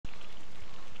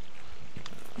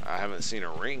haven't seen a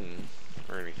ring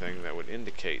or anything that would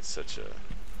indicate such a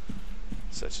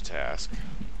task.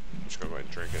 I'm just gonna go ahead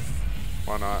and drink it.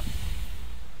 Why not?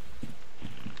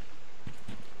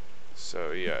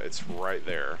 So yeah, it's right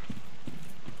there.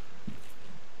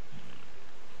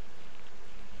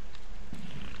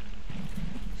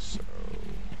 So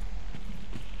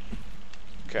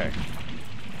okay.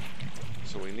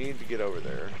 So we need to get over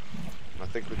there. I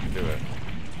think we can do it.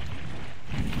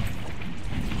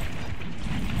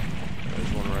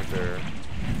 There's one right there.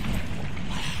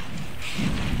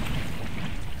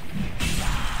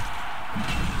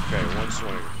 Okay, one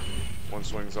swing. One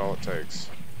swing's all it takes.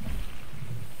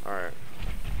 Alright.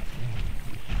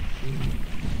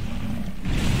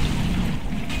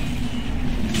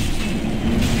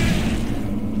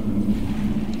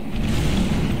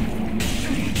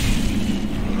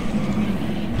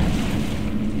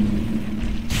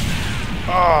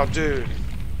 Oh, dude.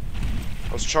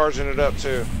 I was charging it up,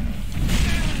 too.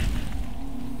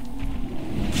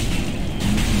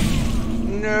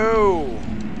 No.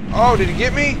 Oh, did he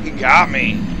get me? He got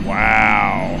me.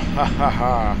 Wow. Ha ha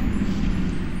ha.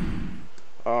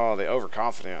 Oh, the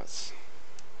overconfidence.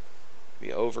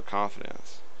 The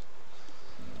overconfidence.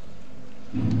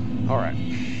 Alright.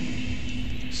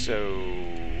 So,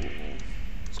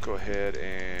 let's go ahead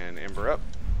and ember up.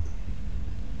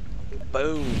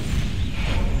 Boom.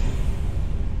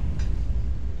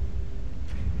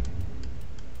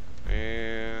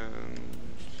 And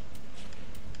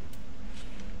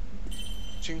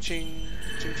ching ching,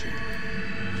 ching ching.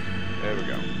 There we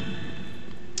go.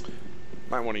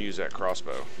 Might want to use that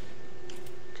crossbow.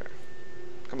 Okay.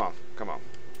 Come on, come on.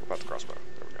 What about the crossbow?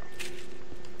 There we go.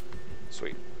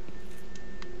 Sweet.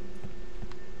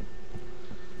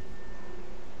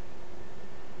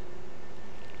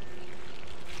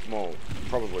 I'm gonna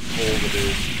probably pull the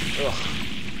dude. Ugh.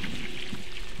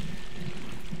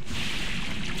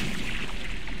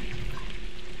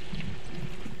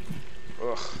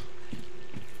 Ugh.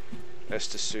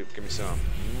 Estes soup, give me some.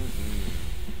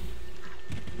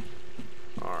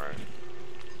 Alright.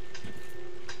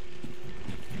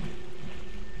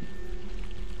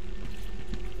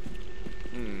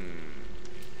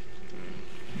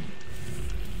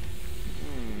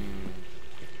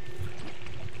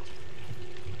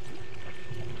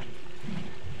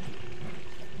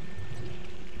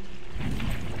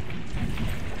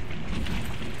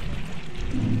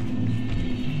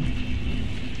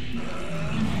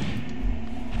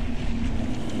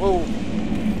 Whoa.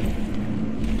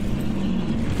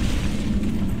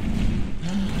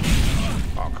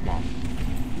 Oh, come on.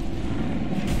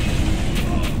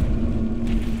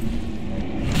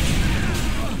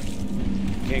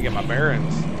 Can't get my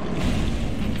bearings.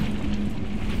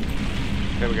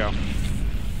 There we go.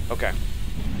 Okay.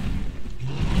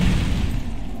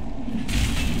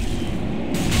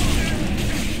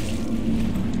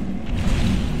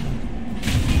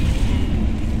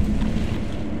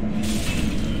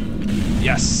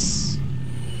 Yes.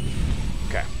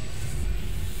 Okay.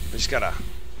 We just gotta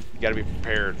be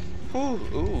prepared.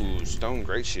 Ooh, stone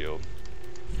great shield.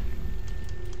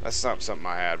 That's not something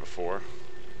I had before.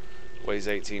 Weighs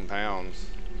 18 pounds.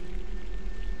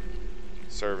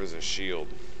 Serve as a shield.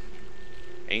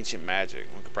 Ancient magic.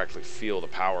 We can practically feel the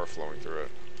power flowing through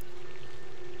it.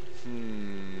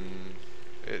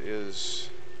 It is.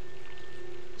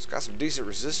 It's got some decent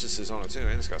resistances on it too,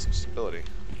 and it's got some stability.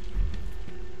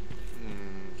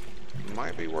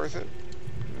 Might be worth it.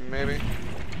 Maybe.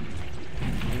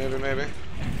 Maybe.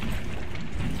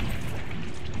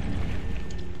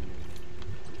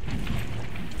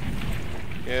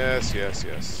 Yes. Yes.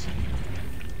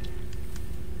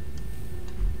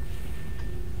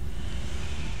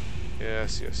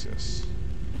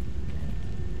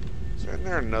 Isn't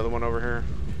there another one over here?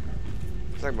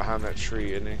 He's like behind that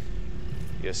tree, isn't he?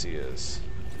 Yes, he is.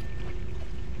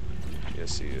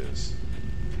 Yes, he is.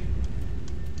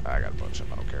 I got a bunch of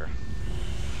them, I don't care.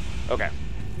 Okay.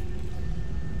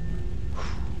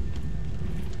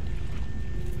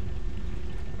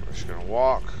 We're just gonna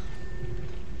walk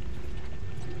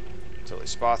until he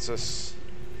spots us.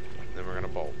 Then we're gonna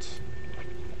bolt.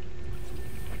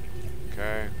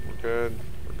 Okay, we're good.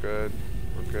 We're good.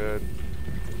 We're good.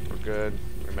 We're good.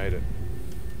 We made it.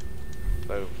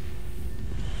 Boom.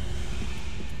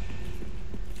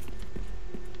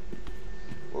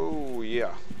 Oh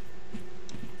yeah.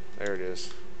 There it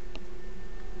is.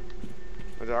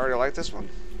 Did I already light this one?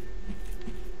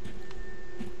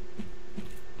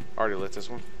 Already lit this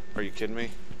one? Are you kidding me?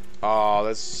 Oh,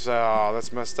 that's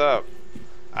messed up.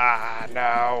 Ah,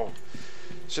 no.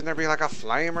 Shouldn't there be like a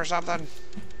flame or something?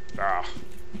 Ah.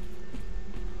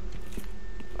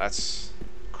 That's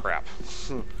crap.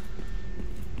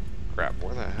 Crap,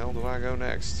 where the hell do I go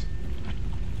next?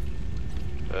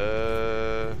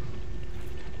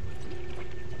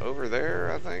 Over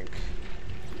there, I think.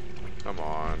 Come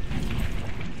on.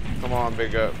 Come on,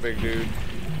 big dude.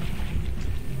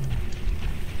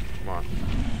 Come on.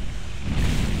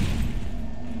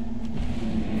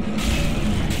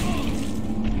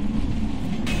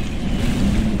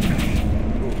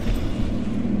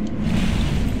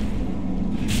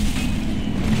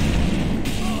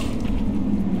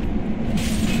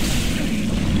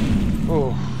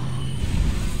 Oh.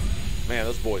 Man,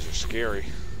 those boys are scary.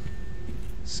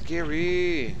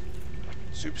 Scary.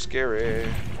 Super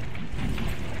scary.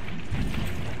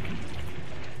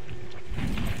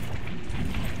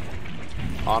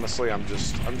 Honestly, I'm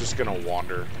just gonna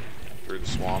wander through the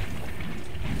swamp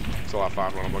until I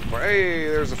find what I'm looking for. Hey,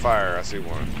 there's a fire. I see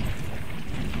one.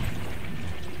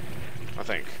 I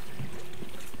think.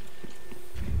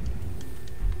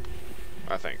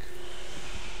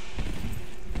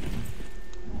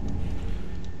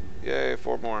 Yay,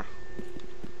 4 more.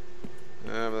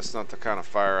 That's not the kind of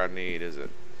fire I need, is it?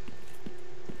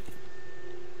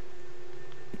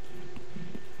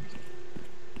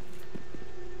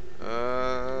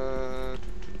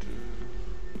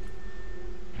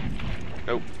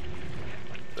 Nope.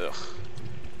 Ugh.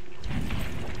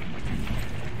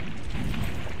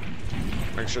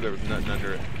 Make sure there was nothing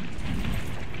under it.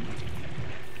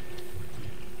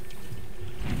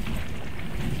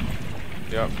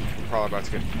 Yep, I'm probably about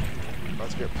to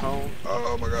get pwned.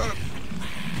 Oh my god.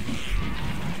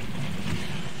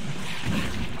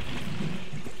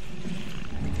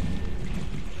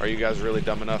 Are you guys really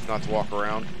dumb enough not to walk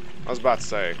around? I was about to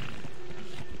say.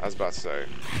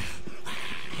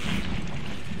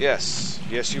 Yes.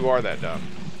 Yes, you are that dumb.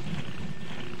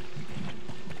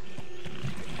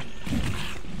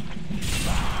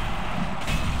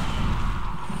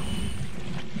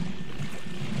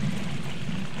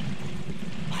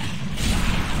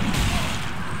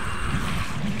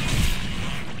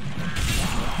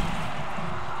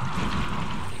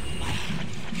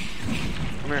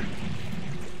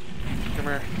 Come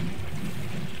here.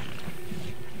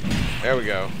 There we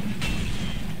go.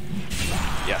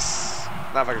 Yes.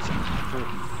 Now if I can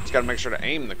just gotta make sure to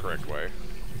aim the correct way.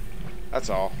 That's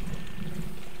all.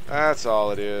 That's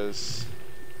all it is.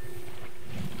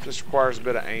 Just requires a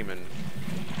bit of aiming.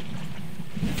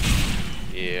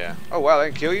 Yeah. Oh wow, that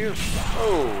can kill you?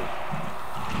 Oh.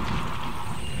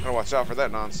 Gotta watch out for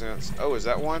that nonsense. Oh, is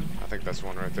that one? I think that's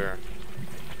one right there.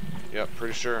 Yep,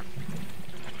 pretty sure.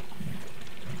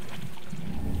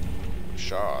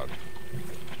 Washad.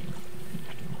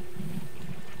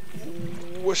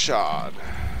 Washad.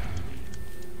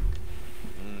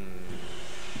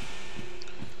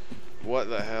 What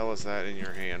the hell is that in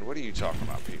your hand? What are you talking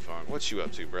about, P-Funk? What you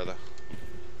up to, brother?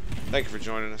 Thank you for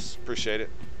joining us. Appreciate it.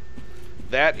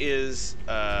 That is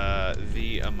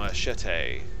the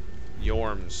machete.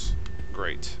 Yorm's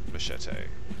great machete.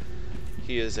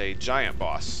 He is a giant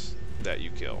boss that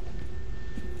you kill.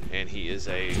 And he is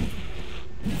a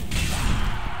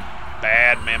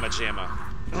bad mamma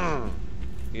jamma.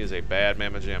 He is a bad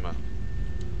mamma jamma.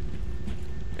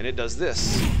 And it does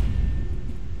this.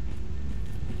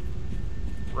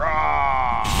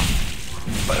 Rah!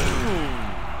 Boom!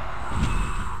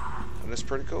 And that's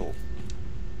pretty cool.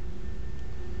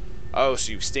 Oh,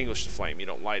 so you extinguish the flame. You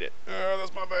don't light it. Oh,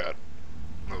 that's my bad.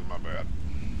 That's my bad.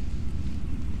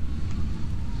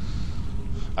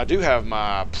 I do have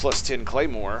my +10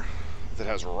 claymore that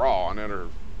has raw on it, or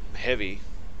heavy.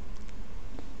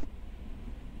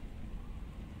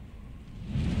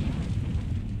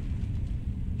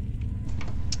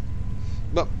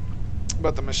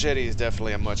 But the machete is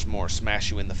definitely a much more smash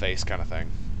you in the face kind of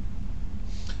thing.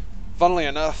 Funnily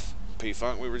enough,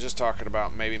 P-Funk, we were just talking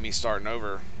about maybe me starting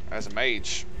over as a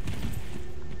mage.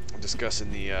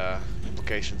 Discussing the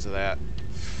implications of that.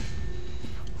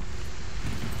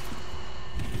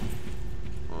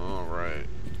 Alright.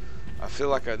 I feel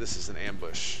like this is an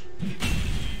ambush.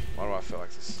 Why do I feel like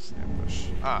this is an ambush?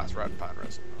 Ah, it's riding pine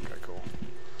resin. Okay, cool.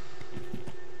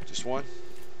 Just one?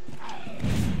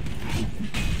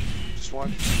 Just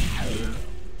one?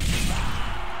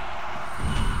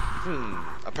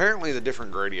 Apparently the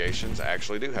different gradations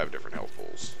actually do have different health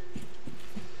pools.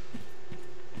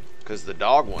 Because the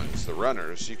dog ones, the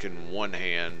runners, you can one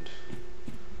hand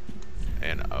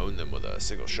and own them with a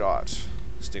single shot.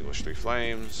 Extinguish 3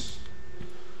 flames.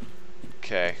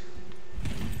 Okay.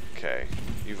 Okay.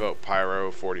 You vote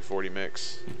Pyro 40-40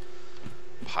 mix.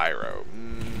 Pyro.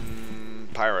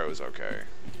 Pyro is okay.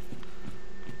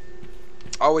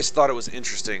 I always thought it was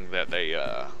interesting that they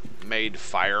made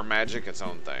fire magic its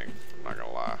own thing. I'm not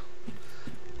gonna lie.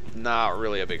 Not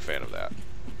really a big fan of that.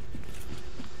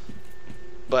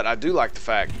 But I do like the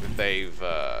fact that they've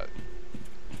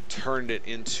turned it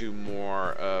into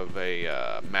more of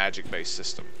a magic-based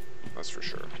system. That's for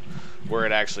sure. Where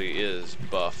it actually is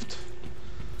buffed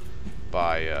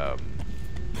by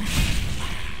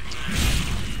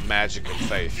magic and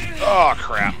faith. Oh,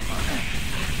 crap.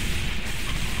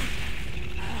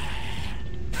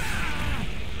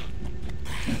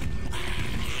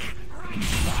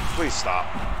 Please stop.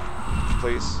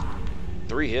 Please.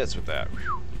 3 hits with that.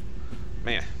 Whew.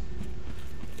 Man.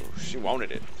 Ooh, she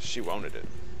wanted it. She wanted it.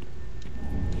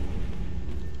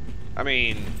 I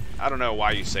mean, I don't know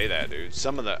why you say that, dude.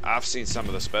 I've seen some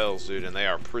of the spells, dude, and they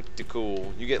are pretty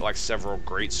cool. You get like several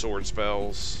great sword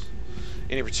spells.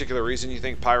 Any particular reason you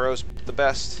think Pyro's the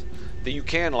best? That you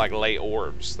can like lay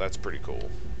orbs. That's pretty cool.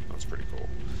 That's pretty cool.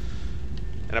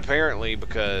 And apparently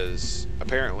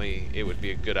it would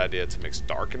be a good idea to mix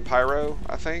Dark and Pyro,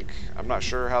 I think. I'm not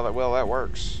sure how well that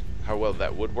works. How well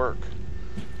that would work.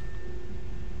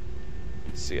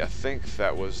 Let's see, I think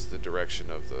that was the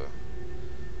direction of the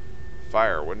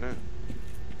fire, wouldn't it?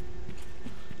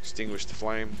 Extinguish the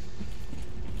flame.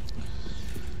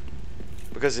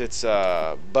 Because it's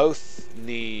both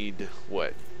need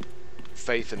what?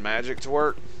 Faith and magic to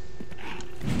work.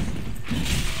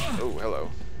 Oh,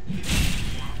 hello.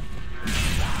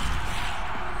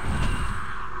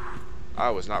 I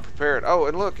was not prepared. Oh,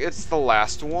 and look, it's the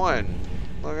last one.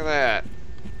 Look at that.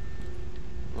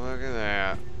 Look at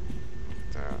that.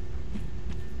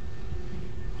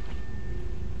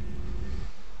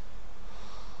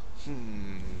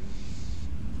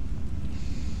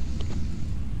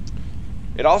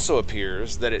 It also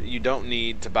appears that you don't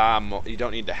need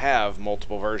to have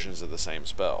multiple versions of the same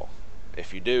spell.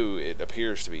 If you do, it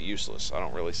appears to be useless. I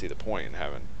don't really see the point in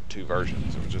having 2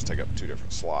 versions. It would just take up 2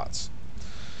 different slots.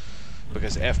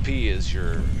 Because FP is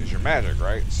your magic,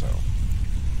 right? So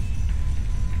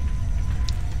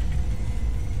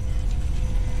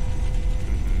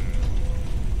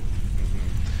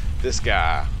this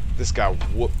guy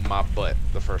whooped my butt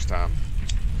the first time.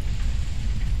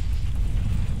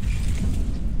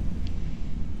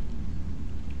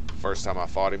 First time I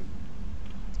fought him.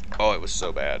 Oh, it was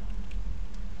so bad.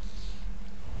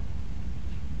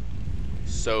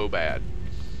 So bad.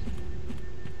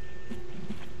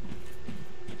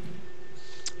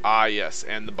 Ah, yes,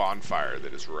 and the bonfire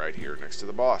that is right here next to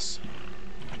the boss.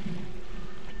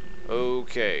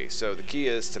 Okay, so the key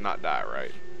is to not die,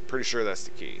 right? Pretty sure that's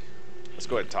the key. Let's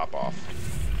go ahead and top off.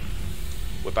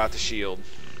 Whip out the shield.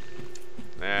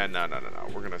 No.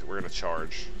 We're gonna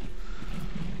charge.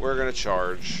 We're gonna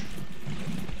charge.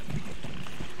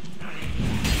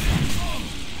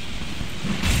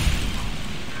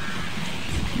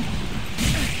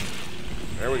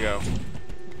 There we go.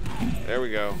 There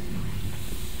we go.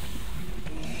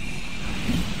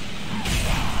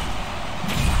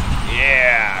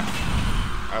 Yeah!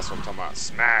 That's what I'm talking about.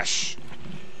 Smash!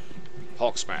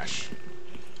 Hulk smash.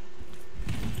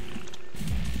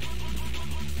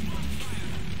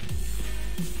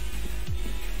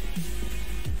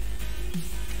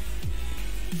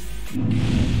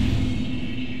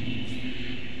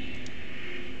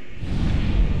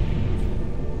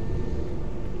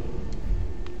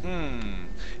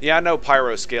 Yeah, I know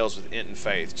Pyro scales with Int and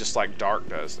Faith, just like Dark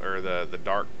does, or the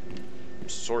Dark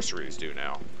sorceries do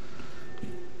now.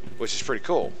 Which is pretty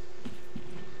cool.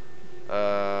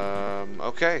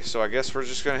 Okay, so I guess we're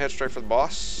just gonna head straight for the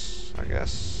boss, I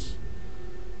guess.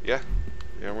 Yeah,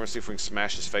 we're gonna see if we can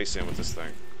smash his face in with this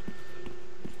thing.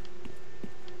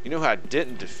 You know who I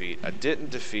didn't defeat? I didn't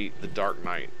defeat the Dark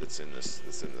Knight that's in this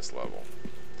level.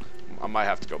 I might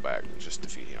have to go back and just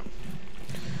defeat him.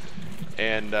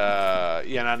 And yeah,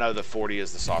 and I know the 40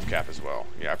 is the soft cap as well.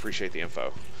 Yeah, I appreciate the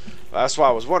info. That's why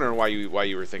I was wondering why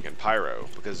you were thinking Pyro,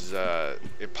 because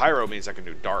if Pyro means I can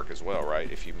do Dark as well, right?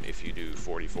 If you do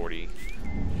 40/40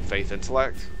 Faith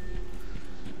Intellect,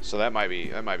 so that might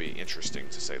be interesting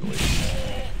to say the least.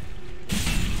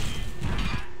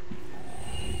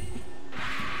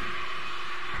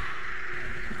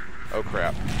 Oh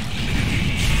crap!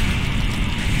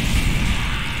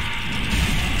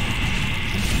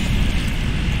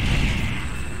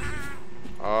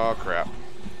 Oh crap!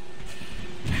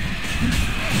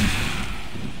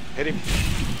 Hit him.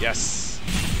 Yes.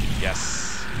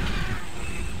 Yes.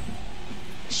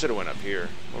 Should have went up here.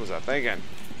 What was I thinking?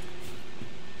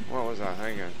 What was I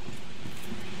thinking?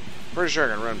 Pretty sure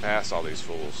I can run past all these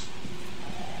fools.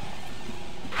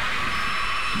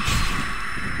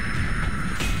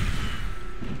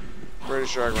 Pretty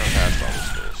sure I can run past all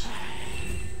these fools.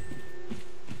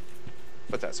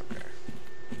 But that's okay.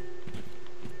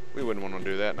 We wouldn't want to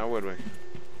do that, now would we?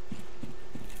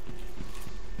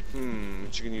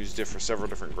 Which you can use for several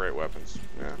different great weapons.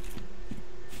 Yeah.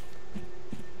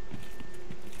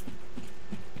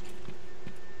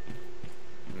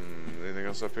 Anything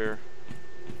else up here?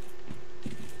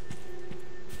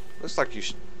 Looks like you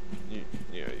yeah,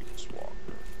 you can just walk.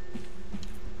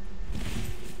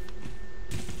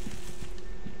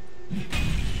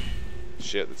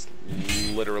 Shit, that's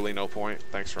literally no point.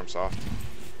 Thanks, FromSoft.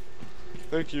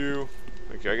 Thank you.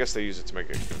 Thank you. I guess they use it to make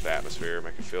it give the atmosphere,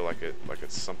 make it feel like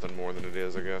it's something more than it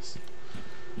is, I guess.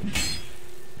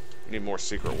 We need more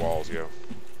secret walls, yo.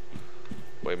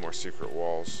 Way more secret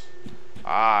walls.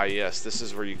 Ah, yes, this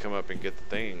is where you come up and get the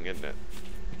thing, isn't it?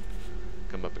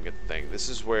 Come up and get the thing. This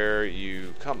is where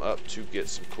you come up to get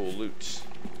some cool loot.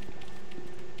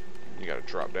 You gotta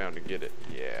drop down to get it.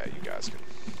 Yeah, you guys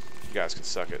can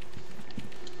suck it.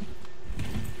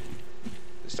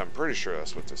 At least I'm pretty sure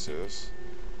that's what this is.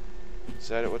 Is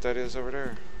that what that is over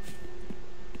there?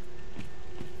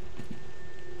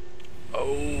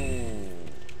 Oh.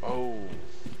 Oh.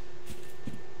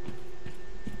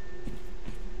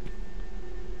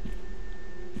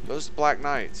 Those Black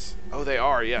Knights. Oh, they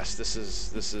are. Yes, this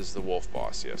is the wolf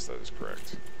boss. Yes, that is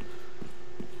correct.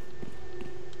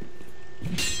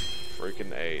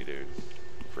 Freaking A, dude.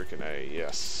 Freaking A.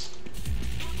 Yes.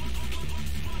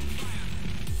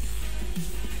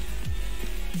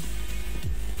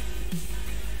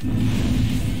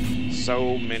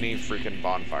 So many freaking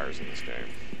bonfires in this game.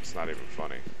 It's not even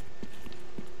funny.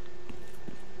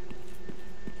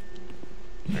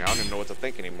 I don't even know what to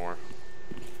think anymore.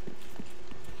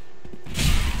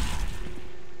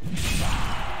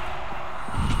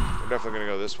 We're definitely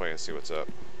gonna go this way and see what's up.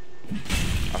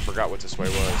 I forgot what this way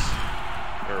was.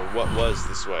 Or what was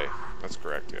this way. That's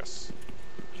correct, yes.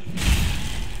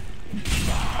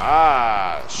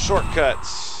 Ah,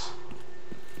 shortcuts.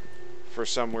 For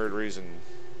some weird reason.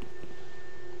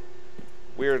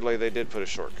 Weirdly, they did put a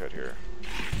shortcut here.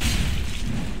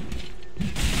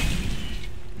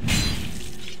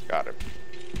 Got it.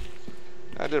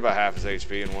 I did about half his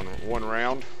HP in one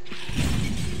round.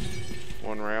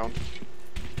 One round.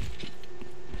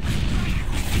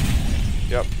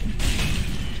 Yep.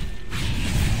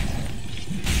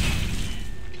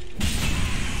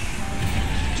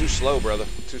 Too slow, brother.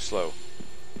 Too slow.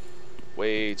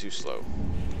 Way too slow.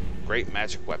 Great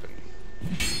magic weapon.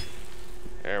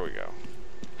 There we go.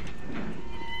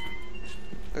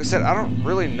 Like I said, I don't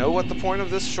really know what the point of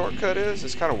this shortcut is.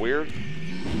 It's kind of weird.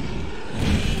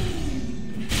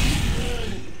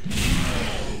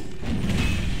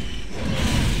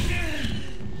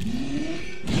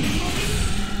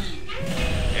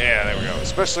 Yeah, there we go.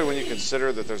 Especially when you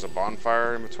consider that there's a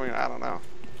bonfire in between. I don't know.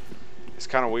 It's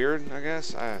kind of weird, I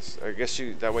guess. I guess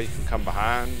that way you can come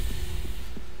behind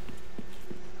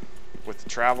with the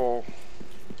travel.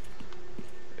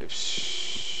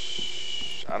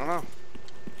 I don't know.